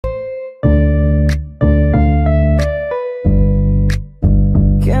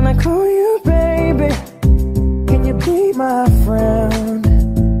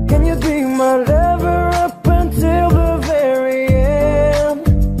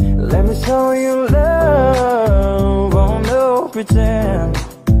show you love, oh no pretend.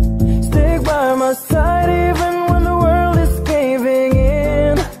 Stick by my side even when the world is caving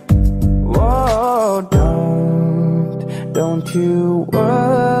in. Whoa, don't you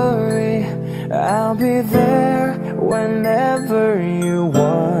worry, I'll be there whenever you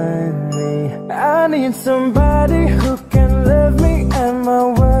want me. I need somebody who can love me at my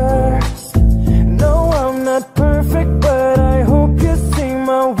worst. No, I'm not perfect, but I hope you see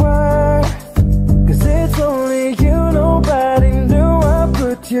my worth. 'Cause it's only you, nobody knew I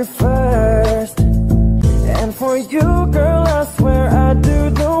put you first. And for you, girl, I swear I do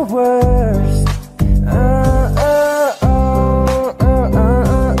the worst.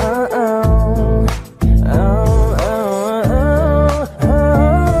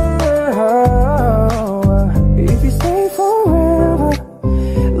 If you stay forever,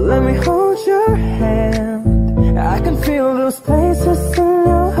 let me hold your hand. I can feel those places in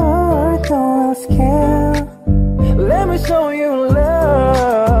your heart, no else can. Let me show you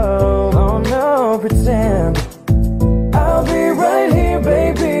love, oh no pretend. I'll be right here,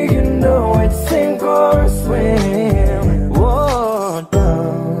 baby, you know it's sink or swim. Whoa,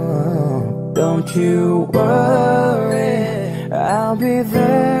 don't you worry, I'll be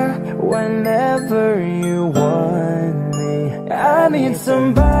there whenever you want me. I need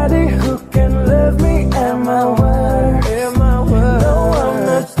somebody who can love me at my worst. No, I'm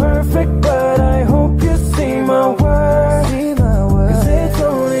not perfect, but I hope you see my worth. 'Cause it's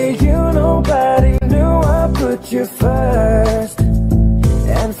only you, nobody knew I put you first.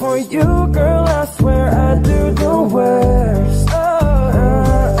 And for you, girl, I swear I do the worst.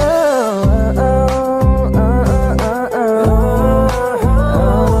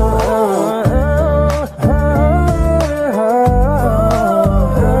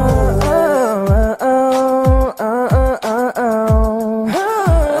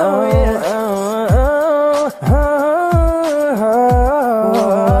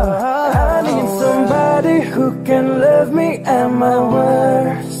 Who can love me at my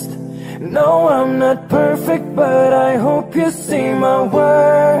worst. No, I'm not perfect, but I hope you see my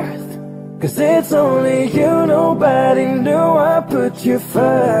worth. 'Cause it's only you, nobody knew I put you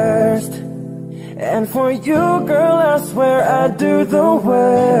first. And for you, girl, I swear I do the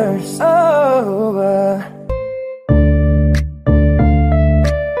worst.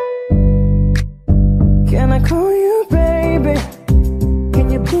 Can I call you baby? Can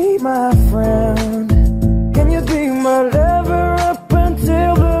you be my friend? Can you be my lover up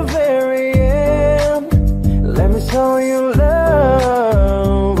until the very end? Let me show you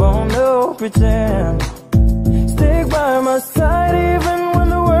love, oh no pretend. Stick by my side even when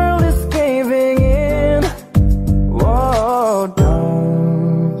the world is caving in. Whoa,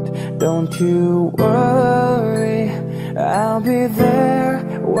 don't you worry, I'll be there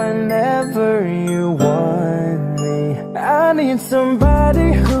whenever you want me. I need somebody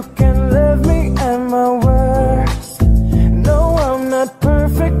who can love me at my worst. No, I'm not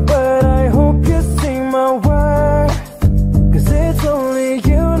perfect, but I hope you see my worth. 'Cause it's only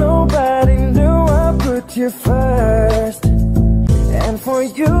you, nobody knew I put you first. And for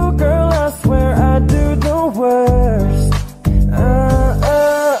you, girl, I swear I do the worst.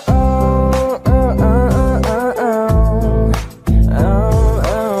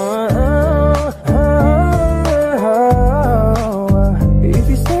 If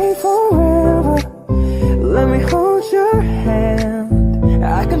you stay forever, let me hold your hand.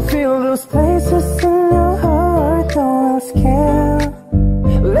 I can feel those places in your heart, no else can.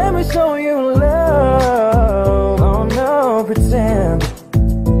 Let me show you love, oh no pretend.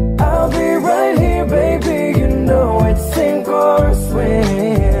 I'll be right here, baby, you know it's sink or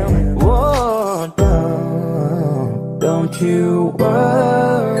swim. Whoa, don't you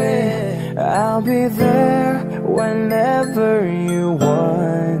worry, I'll be there whenever you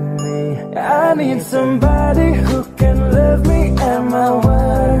want me. I need somebody who can love me at my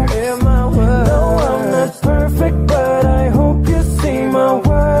worst. No, I'm not perfect, but I hope you see my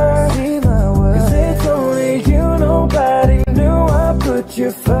worth. 'Cause it's only you, nobody knew I put you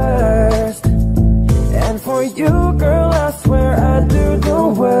first. And for you, girl, I swear I do the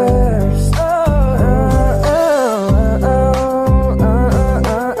worst.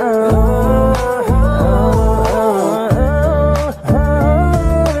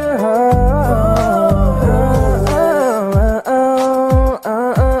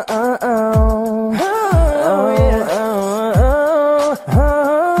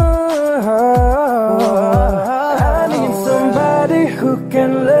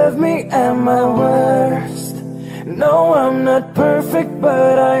 No, I'm not perfect,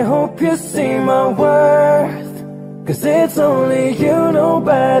 but I hope you see my worth. 'Cause it's only you,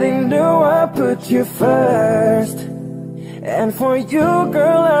 nobody knew put you first. And for you,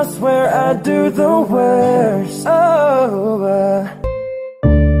 girl, I swear I'd do the worst. Oh,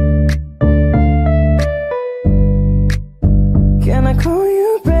 can I call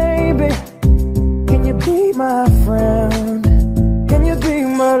you baby? Can you be my friend? Can you be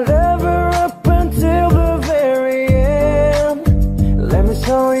my lover up until the very end? Let me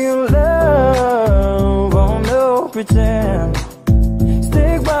show you love, oh no pretend.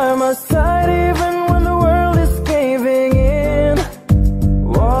 Stick by my side even when the world is caving in.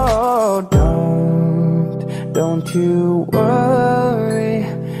 Whoa, don't you worry,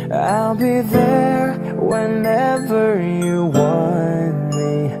 I'll be there whenever you want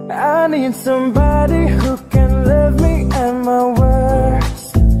me. I need somebody who can love me at my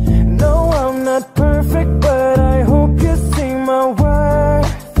worst. No, I'm not perfect, but I hope you see my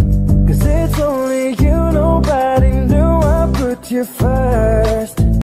worth. 'Cause it's only you, nobody knew I put you first.